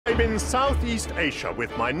in Southeast Asia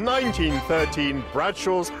with my 1913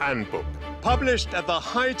 Bradshaw's Handbook. Published at the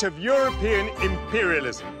height of European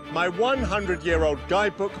imperialism, my 100-year-old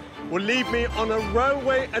guidebook will lead me on a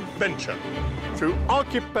railway adventure through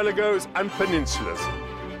archipelagos and peninsulas,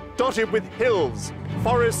 dotted with hills,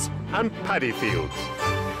 forests and paddy fields.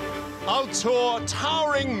 I'll tour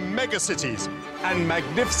towering megacities and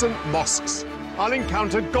magnificent mosques. I'll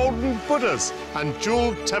encounter golden Buddhas and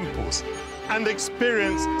jeweled temples and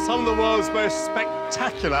experience some of the world's most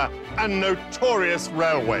spectacular and notorious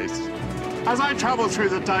railways. As I travel through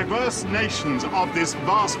the diverse nations of this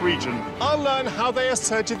vast region, I'll learn how they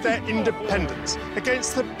asserted their independence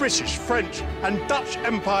against the British, French and Dutch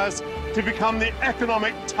empires to become the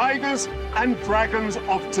economic tigers and dragons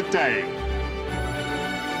of today.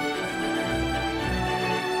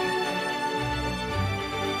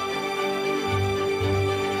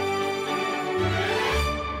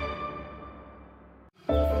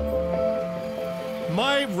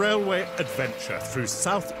 My railway adventure through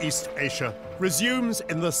Southeast Asia resumes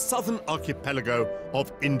in the southern archipelago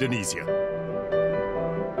of Indonesia.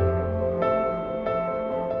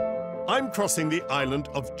 I'm crossing the island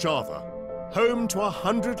of Java, home to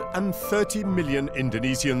 130 million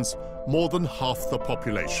Indonesians, more than half the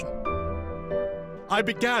population. I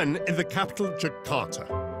began in the capital, Jakarta,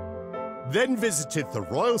 then visited the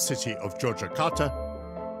royal city of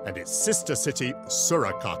Yogyakarta and its sister city,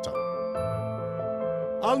 Surakarta.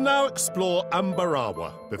 I'll now explore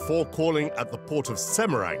Ambarawa before calling at the port of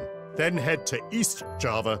Semarang, then head to East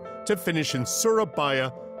Java to finish in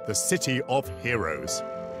Surabaya, the city of heroes.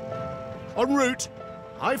 En route,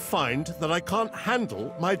 I find that I can't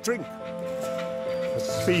handle my drink.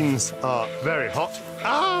 The beans are very hot.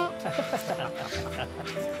 Ah!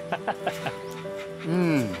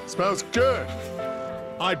 Smells good.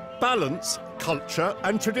 I balance culture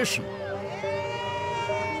and tradition.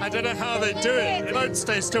 I don't know how they do it. They don't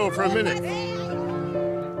stay still for a minute.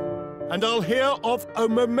 And I'll hear of a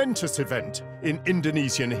momentous event in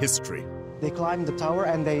Indonesian history. They climbed the tower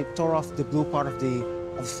and they tore off the blue part of the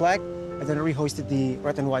flag and then rehoisted the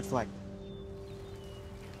red and white flag.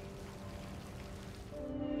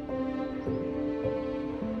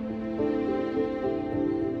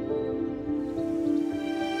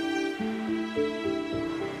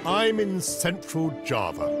 I'm in central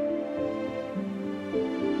Java.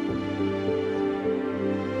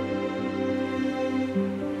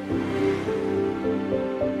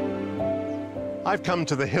 I've come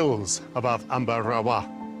to the hills above Ambarawa.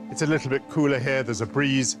 It's a little bit cooler here, there's a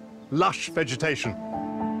breeze, lush vegetation.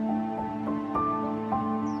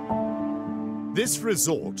 This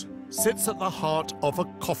resort sits at the heart of a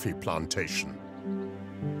coffee plantation.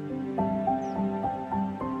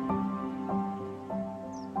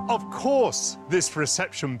 Of course, this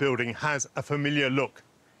reception building has a familiar look.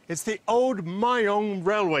 It's the old Mayong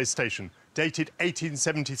railway station, dated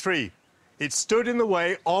 1873. It stood in the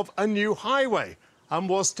way of a new highway and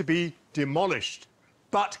was to be demolished.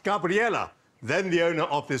 But Gabriela, then the owner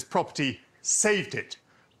of this property, saved it,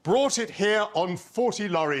 brought it here on 40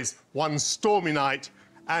 lorries one stormy night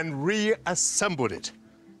and reassembled it.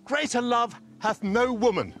 Greater love hath no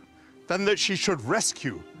woman than that she should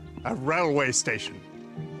rescue a railway station.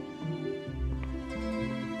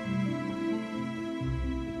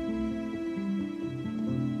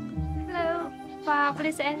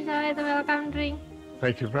 Please enjoy the welcome drink.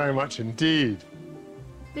 Thank you very much indeed.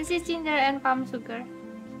 This is ginger and palm sugar.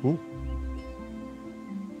 Ooh.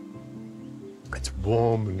 It's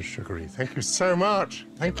warm and sugary. Thank you so much.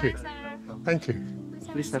 Thank you. Thank you.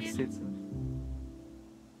 Please have a seat.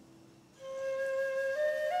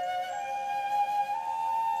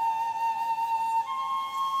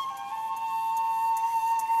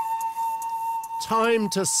 Time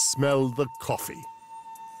to smell the coffee.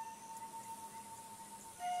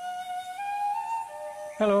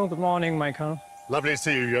 Hello, good morning, Michael. Lovely to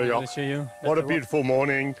see you, Yo-Yok. Lovely to see you. What a beautiful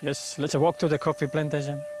morning. Yes, let's walk to the coffee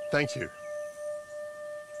plantation. Thank you.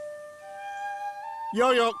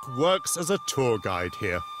 Yo-Yok works as a tour guide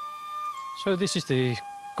here. So this is the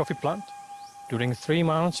coffee plant. During 3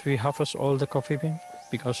 months, we harvest all the coffee beans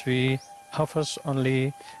because we harvest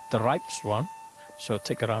only the ripe one. So it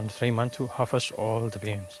takes around 3 months to harvest all the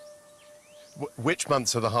beans. Which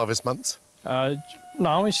months are the harvest months?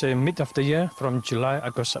 Now it's mid of the year, from July,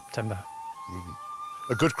 August, September.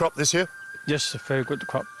 A good crop this year? Yes, very good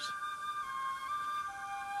crops.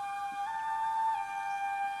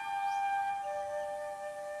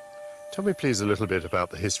 Tell me, please, a little bit about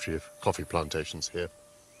the history of coffee plantations here.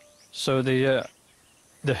 So the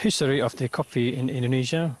history of the coffee in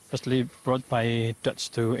Indonesia, firstly brought by Dutch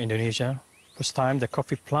to Indonesia First time the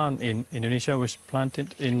coffee plant in Indonesia was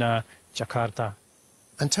planted in Jakarta.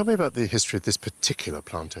 And tell me about the history of this particular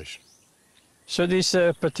plantation. So this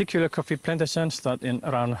particular coffee plantation started in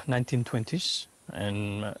around 1920s,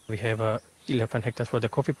 and we have 11 hectares for the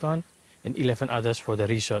coffee plant and 11 others for the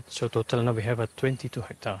resort. So total now we have 22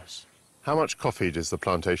 hectares. How much coffee does the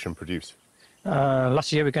plantation produce?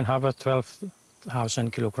 Last year we can have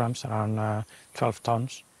 12,000 kilograms, around 12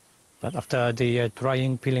 tons. But after the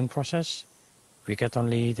drying, peeling process, we get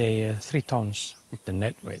only the 3 tons, the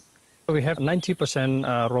net weight. We have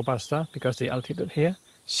 90% Robusta because the altitude here,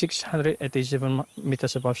 687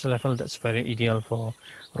 meters above sea level, that's very ideal for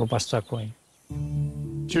Robusta growing.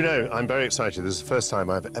 Do you know, I'm very excited. This is the first time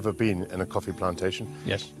I've ever been in a coffee plantation.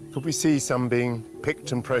 Yes. Could we see some being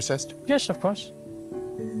picked and processed? Yes, of course.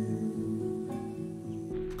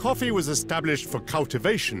 Coffee was established for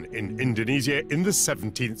cultivation in Indonesia in the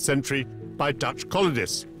 17th century by Dutch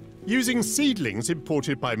colonists, using seedlings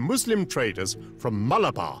imported by Muslim traders from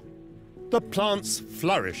Malabar. The plants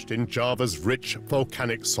flourished in Java's rich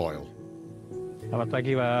volcanic soil. Selamat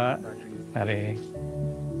pagi, Pak. Mari.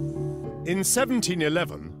 In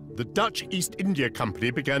 1711, the Dutch East India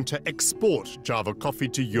Company began to export Java coffee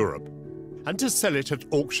to Europe and to sell it at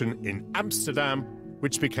auction in Amsterdam,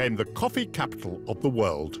 which became the coffee capital of the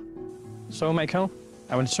world. So, Michael,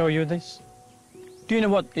 I will show you this. Do you know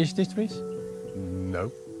what is this trees?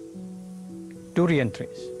 No. Durian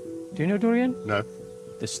trees. Do you know durian? No.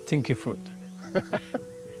 The stinky fruit.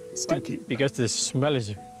 Stinky. Because the smell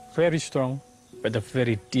is very strong, but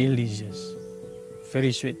very delicious,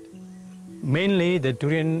 very sweet. Mainly the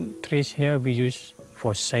durian trees here we use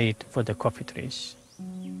for shade for the coffee trees.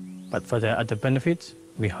 But for the other benefits,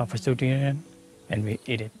 we harvest the durian and we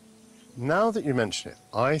eat it. Now that you mention it,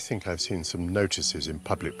 I think I've seen some notices in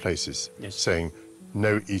public places saying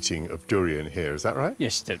no eating of durian here. Is that right?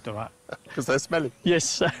 Yes, that's right. Because they're smelly.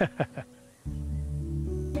 Yes.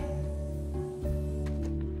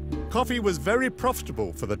 Coffee was very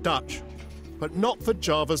profitable for the Dutch, but not for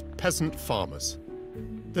Java's peasant farmers.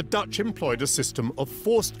 The Dutch employed a system of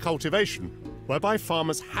forced cultivation, whereby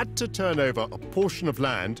farmers had to turn over a portion of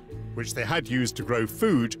land, which they had used to grow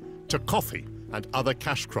food, to coffee and other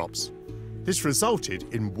cash crops. This resulted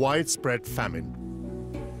in widespread famine.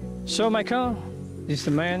 So, Michael, this is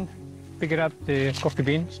the man picking up the coffee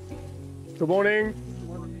beans. Good morning.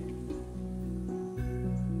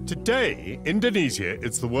 Today, Indonesia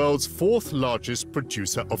is the world's 4th largest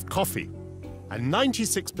producer of coffee, and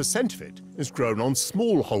 96% of it is grown on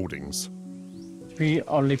small holdings. We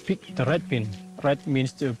only pick the red bean. Red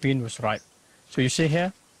means the bean was ripe. So you see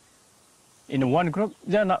here, in one group,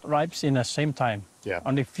 they're not ripe in the same time. Yeah.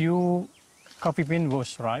 Only few coffee bean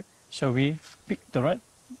was ripe, so we pick the red.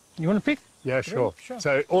 You want to pick? Yeah, sure. Sure.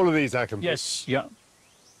 So all of these I can pick? Yes, yeah.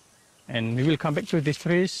 And we will come back to these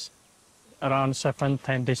trees around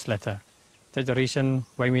 7-10 days later. That's the reason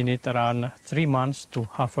why we need around 3 months to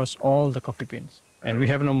harvest all the coffee beans. And we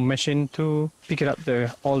have no machine to pick it up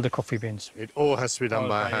all the coffee beans. It all has to be done All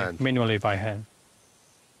by hand. Manually by hand.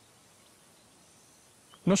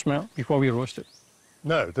 No smell before we roast it.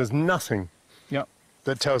 No, there's nothing Yeah.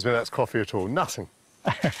 that tells me that's coffee at all. Nothing.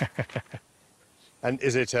 And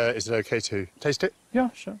is it okay to taste it? Yeah,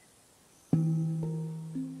 sure.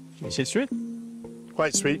 Is it sweet?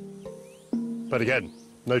 Quite sweet. But again,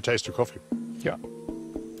 no taste of coffee. Yeah.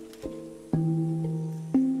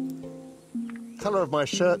 Colour of my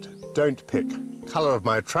shirt, don't pick. Colour of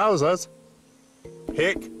my trousers,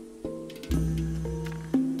 pick.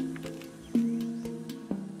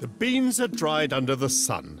 The beans are dried under the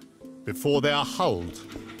sun before they are hulled.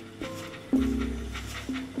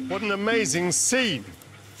 What an amazing scene!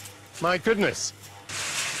 My goodness.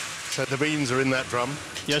 So the beans are in that drum.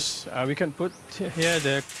 Yes, we can put here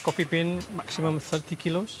the coffee bean maximum 30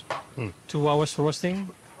 kilos, 2 hours roasting.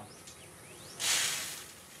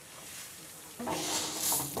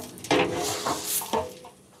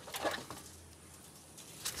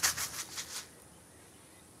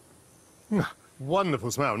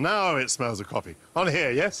 Wonderful smell. Now it smells of coffee. On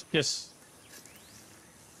here, yes? Yes.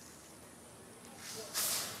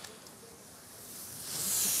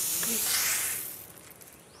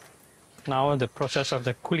 Now the process of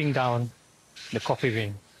the cooling down the coffee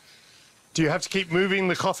bean. Do you have to keep moving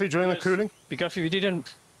the coffee during the cooling? Because if you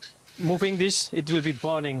didn't moving this, it will be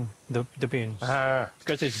burning the beans.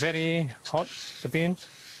 Because it's very hot, the beans.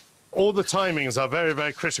 All the timings are very,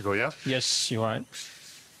 very critical, yeah? Yes, you're right.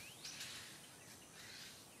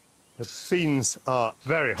 The beans are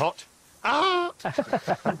very hot. Ah!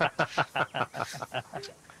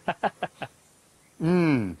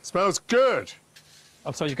 Smells good.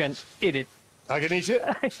 Also, you can eat it. I can eat it.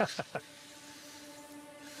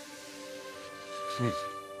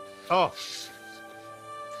 Oh,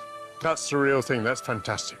 that's the real thing. That's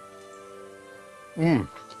fantastic.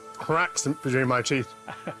 Cracks between my teeth.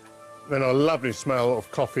 Then a lovely smell of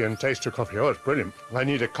coffee and taste of coffee. Oh, it's brilliant. I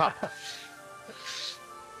need a cup.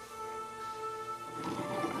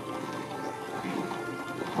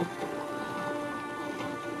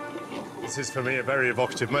 This is for me a very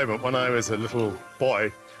evocative moment. When I was a little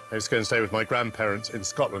boy, I used to go and stay with my grandparents in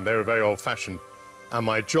Scotland. They were very old-fashioned. And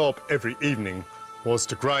my job every evening was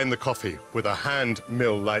to grind the coffee with a hand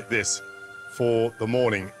mill like this for the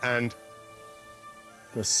morning. And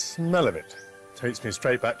the smell of it takes me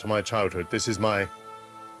straight back to my childhood. This is my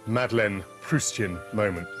Madeleine Proustian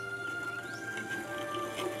moment.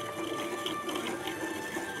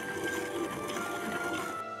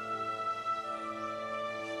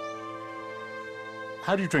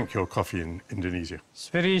 How do you drink your coffee in Indonesia? It's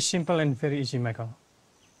very simple and very easy, Michael.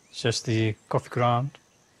 It's just the coffee ground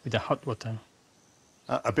with the hot water.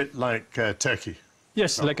 A bit like Turkey.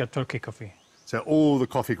 Yes, like a Turkey coffee. So all the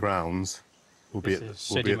coffee grounds will be at the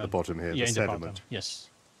Sediment. bottom here, Yeah, the in the sediment. bottom. Yes.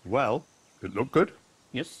 Well, it looked good.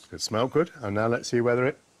 Yes. It smelled good. And now let's see whether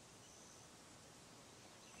it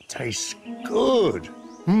tastes good.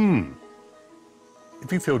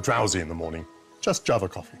 If you feel drowsy in the morning, just Java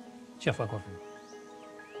coffee. Java coffee.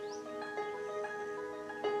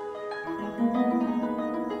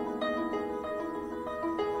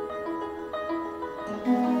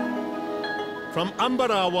 From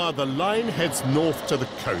Ambarawa, the line heads north to the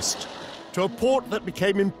coast, to a port that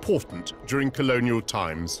became important during colonial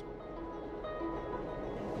times.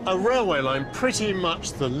 A railway line pretty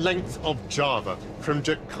much the length of Java, from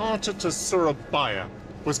Jakarta to Surabaya,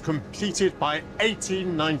 was completed by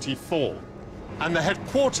 1894. And the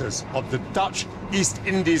headquarters of the Dutch East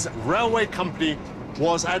Indies Railway Company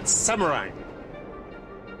was at Semarang.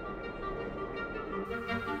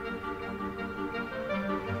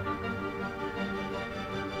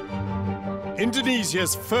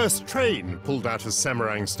 Indonesia's first train pulled out of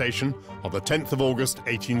Semarang station on the 10th of August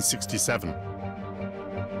 1867.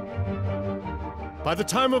 By the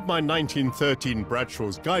time of my 1913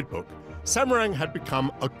 Bradshaw's Guidebook, Semarang had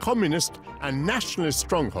become a communist and nationalist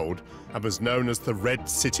stronghold and was known as the Red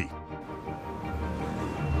City.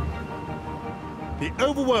 The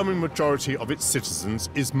overwhelming majority of its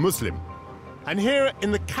citizens is Muslim, and here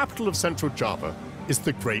in the capital of Central Java is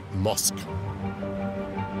the Great Mosque.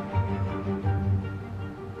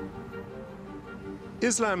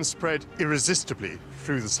 Islam spread irresistibly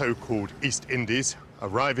through the so-called East Indies,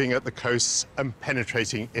 arriving at the coasts and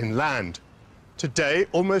penetrating inland. Today,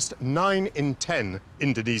 almost 9 in 10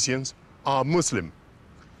 Indonesians are Muslim.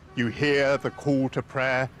 You hear the call to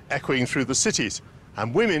prayer echoing through the cities,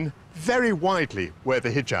 and women very widely wear the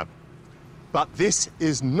hijab. But this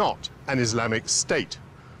is not an Islamic state.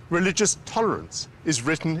 Religious tolerance is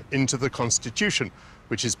written into the constitution,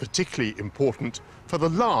 which is particularly important for the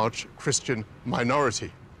large Christian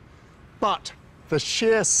minority. But the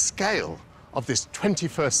sheer scale of this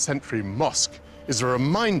 21st century mosque is a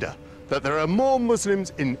reminder that there are more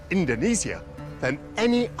Muslims in Indonesia than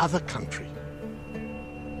any other country.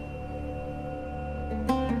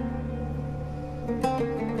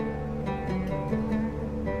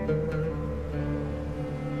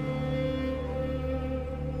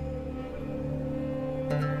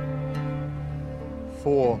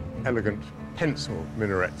 Four elegant pencil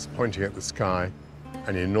minarets pointing at the sky,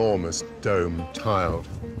 an enormous dome tiled.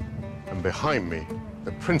 And behind me,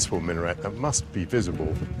 the principal minaret that must be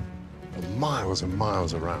visible for miles and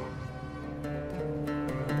miles around.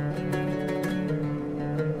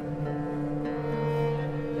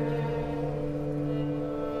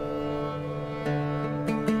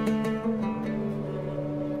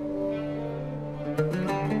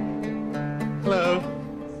 Hello.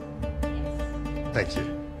 Thank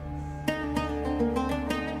you.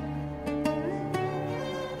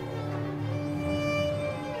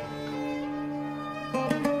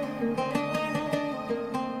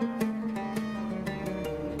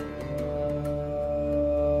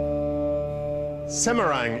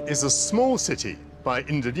 Semarang is a small city by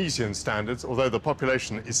Indonesian standards, although the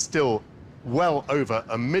population is still well over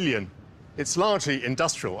 1 million. It's largely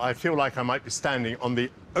industrial. I feel like I might be standing on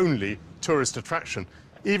the only tourist attraction.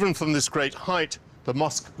 Even from this great height, the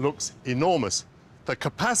mosque looks enormous. The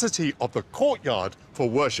capacity of the courtyard for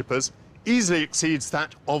worshippers easily exceeds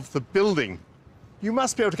that of the building. You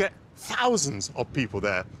must be able to get thousands of people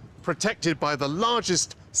there, protected by the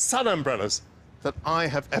largest sun umbrellas that I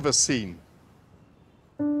have ever seen.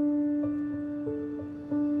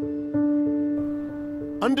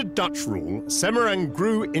 Under Dutch rule, Semarang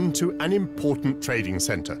grew into an important trading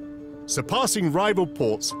centre, surpassing rival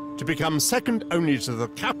ports to become second only to the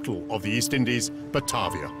capital of the East Indies,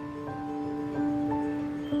 Batavia.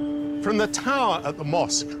 From the tower at the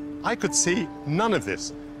mosque, I could see none of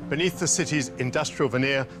this. Beneath the city's industrial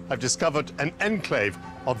veneer, I've discovered an enclave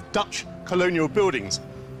of Dutch colonial buildings,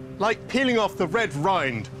 like peeling off the red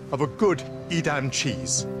rind of a good Edam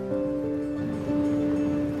cheese.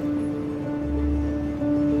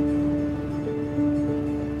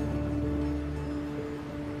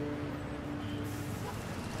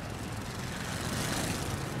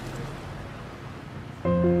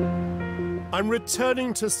 I'm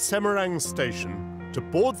returning to Semarang station to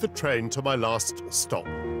board the train to my last stop.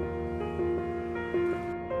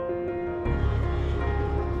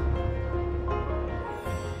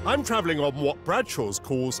 I'm travelling on what Bradshaw's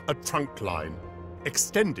calls a trunk line,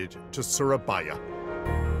 extended to Surabaya.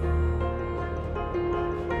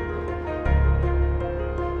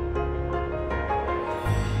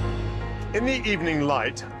 In the evening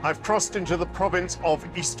light, I've crossed into the province of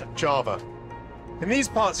East Java. In these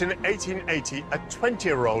parts in 1880, a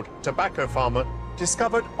 20-year-old tobacco farmer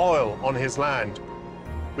discovered oil on his land.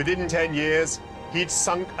 Within 10 years, he'd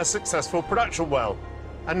sunk a successful production well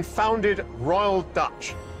and founded Royal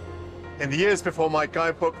Dutch. In the years before my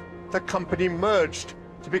guidebook, the company merged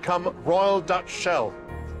to become Royal Dutch Shell.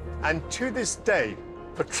 And to this day,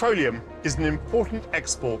 petroleum is an important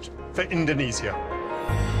export for Indonesia.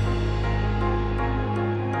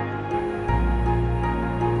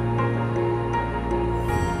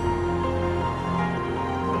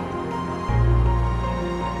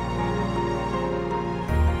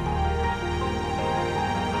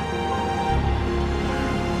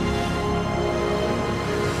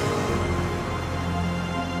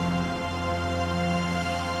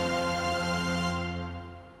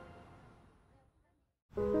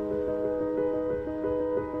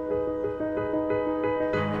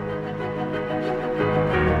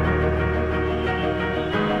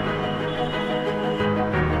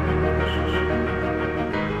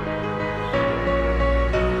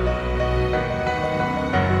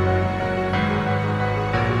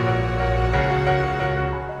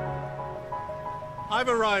 I've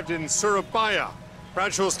arrived in Surabaya.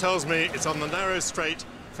 Bradshaw's tells me it's on the narrow strait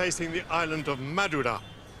facing the island of Madura,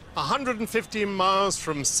 115 miles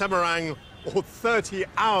from Semarang or 30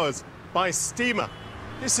 hours by steamer.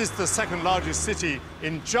 This is the second largest city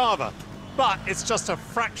in Java, but it's just a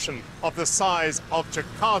fraction of the size of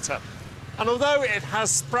Jakarta. And although it has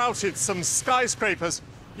sprouted some skyscrapers,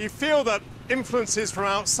 you feel that influences from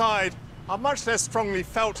outside are much less strongly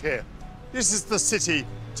felt here. This is the city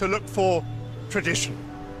to look for tradition.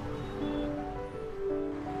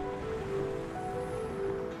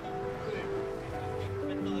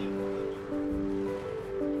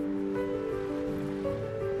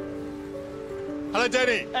 Hello,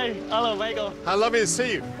 Denny. Hey, hello, Michael. How lovely to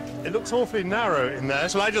see you. It looks awfully narrow in there.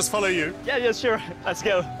 Shall I just follow you? Yeah, sure. Let's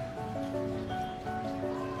go.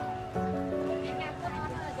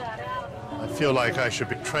 I feel like I should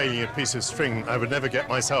be trailing a piece of string. I would never get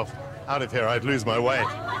myself out of here. I'd lose my way.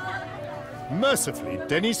 Mercifully,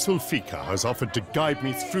 Denny Sulfika has offered to guide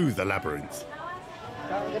me through the labyrinth.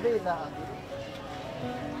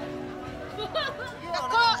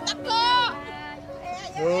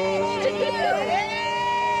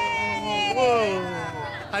 Whoa.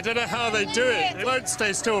 I don't know how they do it. They won't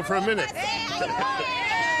stay still for a minute.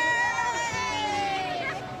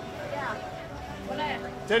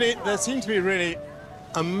 Denny, there seem to be really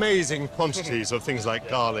amazing quantities of things like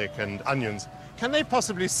garlic and onions. Can they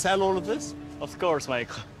possibly sell all of this? Of course,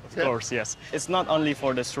 Michael. Of course, yes. It's not only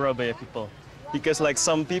for the Surabaya people, because like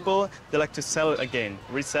some people, they like to sell it again,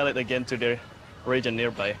 resell it again to their region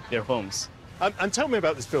nearby, their homes. And tell me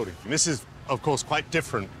about this building. This is, of course, quite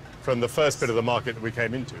different from the first bit of the market that we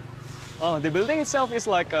came into. Oh, the building itself is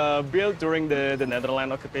like built during the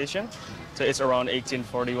Netherlands occupation, so it's around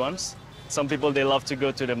 1841. Some people, they love to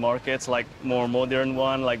go to the markets, like more modern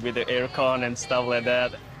one, like with the aircon and stuff like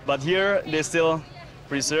that. But here, they still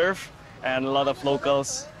preserve, and a lot of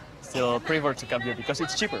locals still prefer to come here because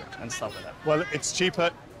it's cheaper and stuff like that. Well, it's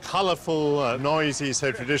cheaper, colourful, noisy,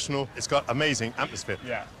 so traditional. It's got amazing atmosphere.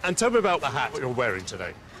 Yeah. And tell me about the hat you're wearing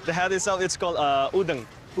today. The hat itself, it's called udeng.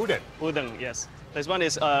 Udeng? Udeng, yes. This one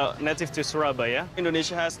is native to Surabaya.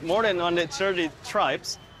 Indonesia has more than 130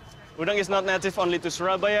 tribes. Udeng is not native only to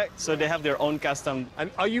Surabaya, so they have their own custom. And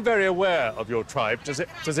are you very aware of your tribe? Does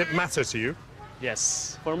it matter to you?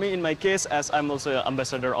 Yes. For me, in my case, as I'm also an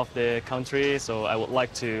ambassador of the country, so I would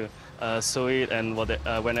like to show it and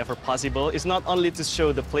whenever possible. It's not only to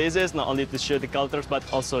show the places, not only to show the cultures, but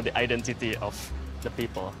also the identity of the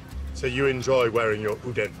people. So you enjoy wearing your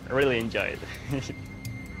udeng? I really enjoy it.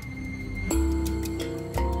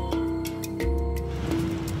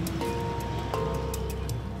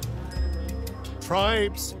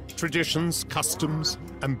 tribes, traditions, customs,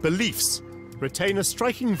 and beliefs retain a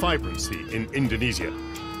striking vibrancy in Indonesia.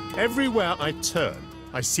 Everywhere I turn,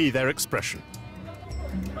 I see their expression.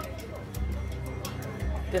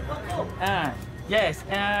 Yes,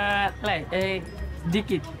 like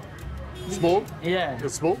dikit. Small? Yeah.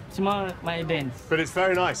 It's small? Small, my dance. But it's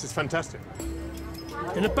very nice, it's fantastic.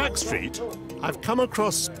 In a back street, I've come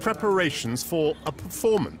across preparations for a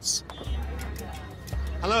performance.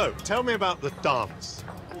 Hello, tell me about the dance.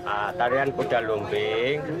 Tarian kuda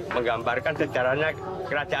lumping menggambarkan sejarahnya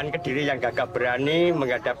kerajaan Kediri yang gagah berani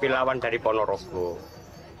menghadapi lawan dari Ponorogo.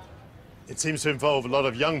 It seems to involve a lot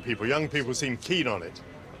of young people. Young people seem keen on it.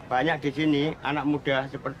 Banyak di sini anak muda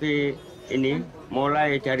seperti ini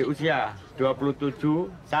mulai dari usia 27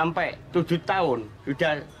 sampai 7 tahun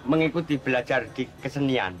sudah mengikuti belajar di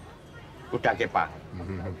kesenian kuda kepang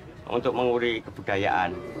untuk menguri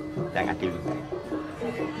kebudayaan yang ada di lumping.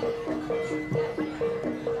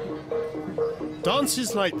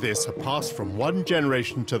 Dances like this are passed from one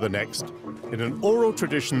generation to the next in an oral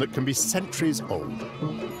tradition that can be centuries old.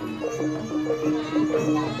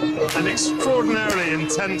 An extraordinarily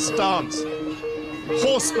intense dance.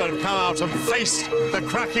 Horsemen come out and face the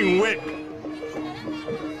cracking whip.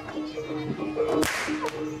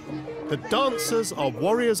 The dancers are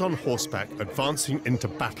warriors on horseback advancing into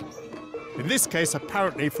battle. In this case,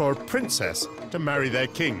 apparently for a princess to marry their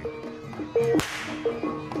king.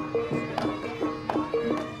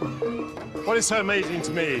 What is so amazing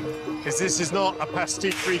to me is this is not a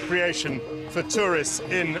pastiche recreation for tourists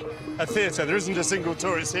in a theatre. There isn't a single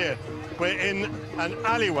tourist here. We're in an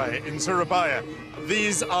alleyway in Surabaya.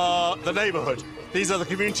 These are the neighbourhood. These are the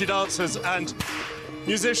community dancers and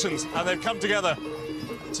musicians, and they've come together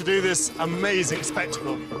to do this amazing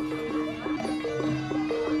spectacle.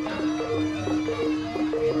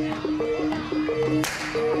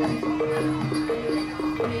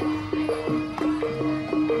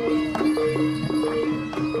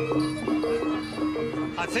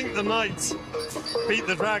 I think the knights beat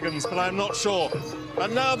the dragons, but I'm not sure.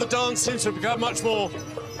 And now the dance seems to have become much more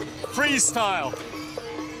freestyle.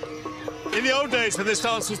 In the old days when this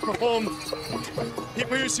dance was performed,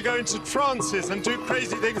 people used to go into trances and do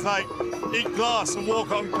crazy things like eat glass and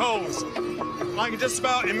walk on coals. I can just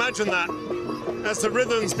about imagine that as the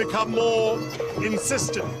rhythms become more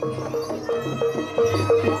insistent.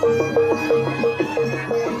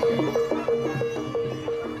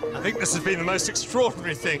 I think this has been the most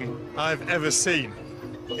extraordinary thing I've ever seen.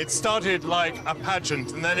 It started like a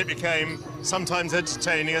pageant, and then it became sometimes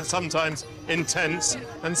entertaining and sometimes intense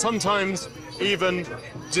and sometimes even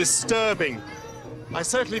disturbing. I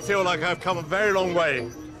certainly feel like I've come a very long way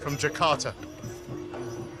from Jakarta.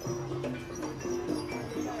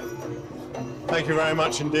 Thank you very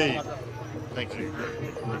much indeed. Thank you.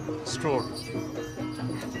 Extraordinary.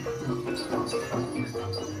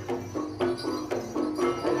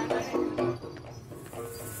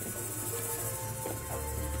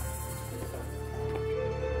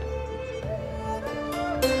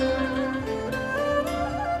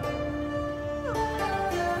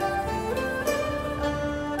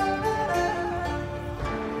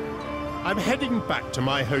 I'm heading back to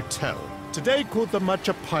my hotel, today called the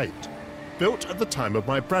Majapahit, built at the time of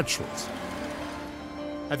my Bradshaws.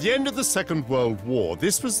 At the end of the Second World War,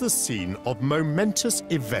 this was the scene of momentous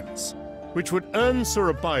events, which would earn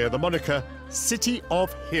Surabaya the moniker City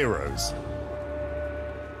of Heroes.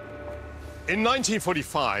 In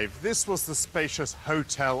 1945, this was the spacious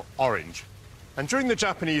Hotel Orange, and during the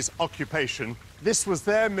Japanese occupation, this was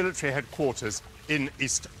their military headquarters in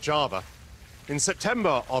East Java. In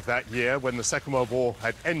September of that year, when the Second World War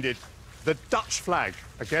had ended, the Dutch flag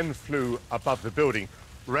again flew above the building,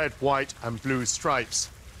 red, white and blue stripes.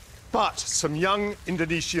 But some young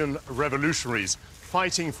Indonesian revolutionaries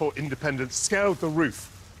fighting for independence scaled the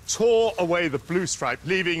roof, tore away the blue stripe,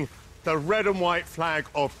 leaving the red and white flag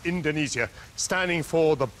of Indonesia, standing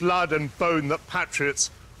for the blood and bone that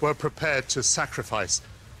patriots were prepared to sacrifice.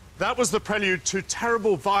 That was the prelude to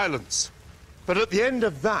terrible violence. But at the end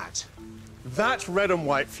of that red and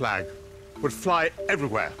white flag would fly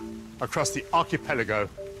everywhere across the archipelago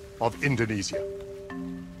of Indonesia.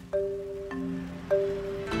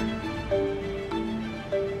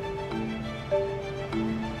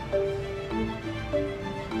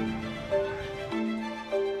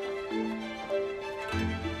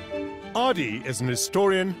 Adi is an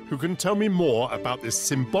historian who can tell me more about this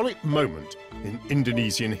symbolic moment in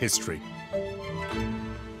Indonesian history.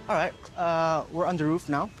 All right, we're on the roof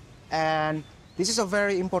now, and this is a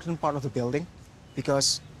very important part of the building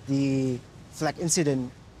because the flag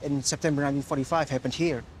incident in September 1945 happened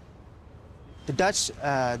here. the Dutch,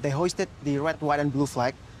 they hoisted the red, white, and blue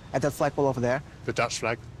flag at that flagpole over there. The Dutch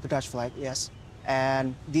flag? The Dutch flag, yes.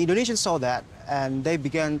 And the Indonesians saw that, and they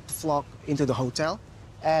began to flock into the hotel.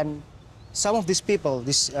 And some of these people,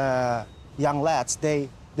 these young lads, they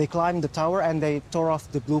climbed the tower and they tore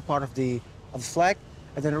off the blue part of the flag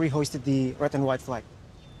and then rehoisted the red and white flag.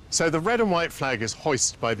 So the red and white flag is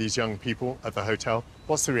hoisted by these young people at the hotel.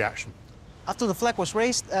 What's the reaction? After the flag was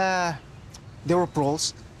raised, there were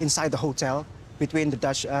brawls inside the hotel between the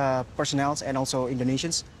Dutch personnel and also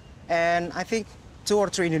Indonesians. And I think 2 or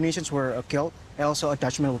 3 Indonesians were killed, and also a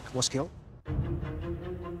Dutchman was killed.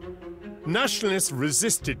 Nationalists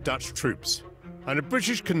resisted Dutch troops, and a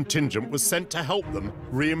British contingent was sent to help them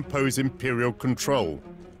reimpose imperial control.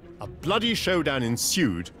 A bloody showdown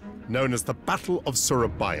ensued, known as the Battle of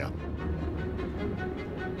Surabaya.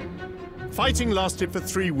 Fighting lasted for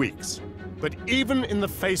 3 weeks, but even in the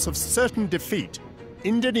face of certain defeat,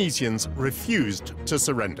 Indonesians refused to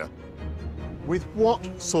surrender. With what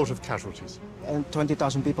sort of casualties? And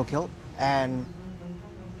 20,000 people killed, and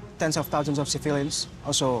tens of thousands of civilians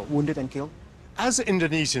also wounded and killed. As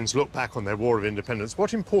Indonesians look back on their war of independence,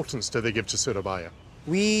 what importance do they give to Surabaya?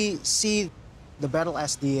 We see the battle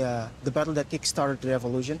as the battle that kick-started the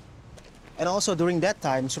revolution. And also during that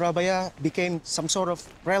time, Surabaya became some sort of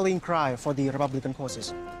rallying cry for the Republican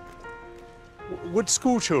causes. Would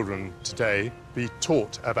school children today be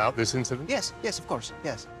taught about this incident? Yes, of course,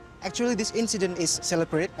 yes. Actually, this incident is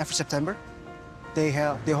celebrated every September. They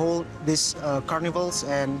hold these carnivals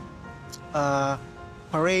and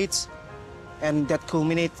parades, and that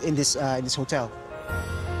culminate in this hotel.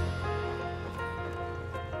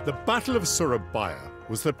 The Battle of Surabaya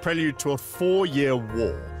was the prelude to a 4-year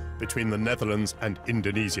war between the Netherlands and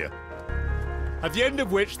Indonesia, at the end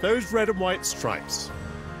of which those red and white stripes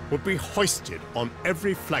would be hoisted on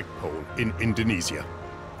every flagpole in Indonesia.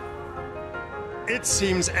 It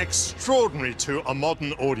seems extraordinary to a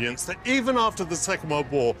modern audience that even after the Second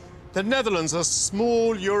World War, the Netherlands, a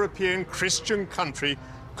small European Christian country,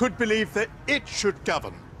 could believe that it should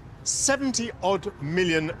govern 70-odd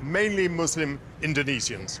million mainly Muslim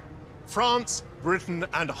Indonesians. France, Britain,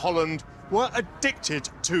 and Holland were addicted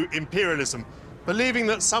to imperialism, believing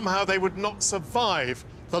that somehow they would not survive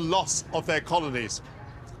the loss of their colonies.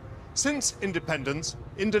 Since independence,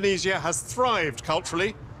 Indonesia has thrived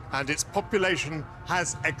culturally, and its population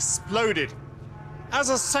has exploded. As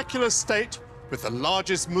a secular state with the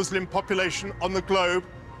largest Muslim population on the globe,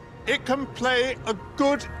 it can play a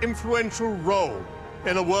good, influential role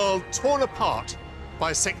in a world torn apart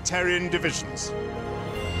by sectarian divisions.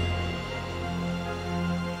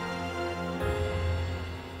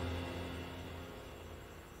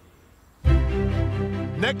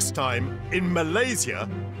 Next time, in Malaysia,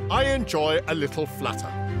 I enjoy a little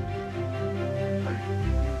flutter.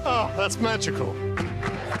 Ah, that's magical.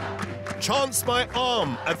 Chance my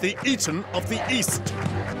arm at the Eton of the East.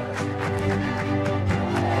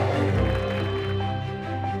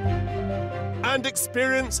 And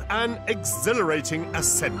experience an exhilarating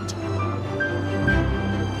ascent.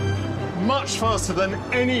 Much faster than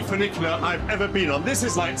any funicular I've ever been on. This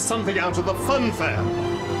is like something out of the fun fair.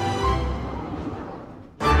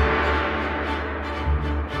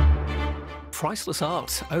 Priceless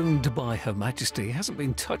art owned by Her Majesty hasn't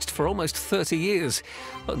been touched for almost 30 years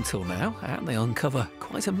until now, and they uncover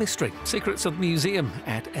quite a mystery. Secrets of the Museum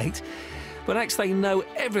at 8. But next, they know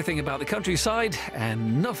everything about the countryside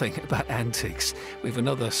and nothing about antiques. We've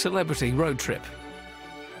another celebrity road trip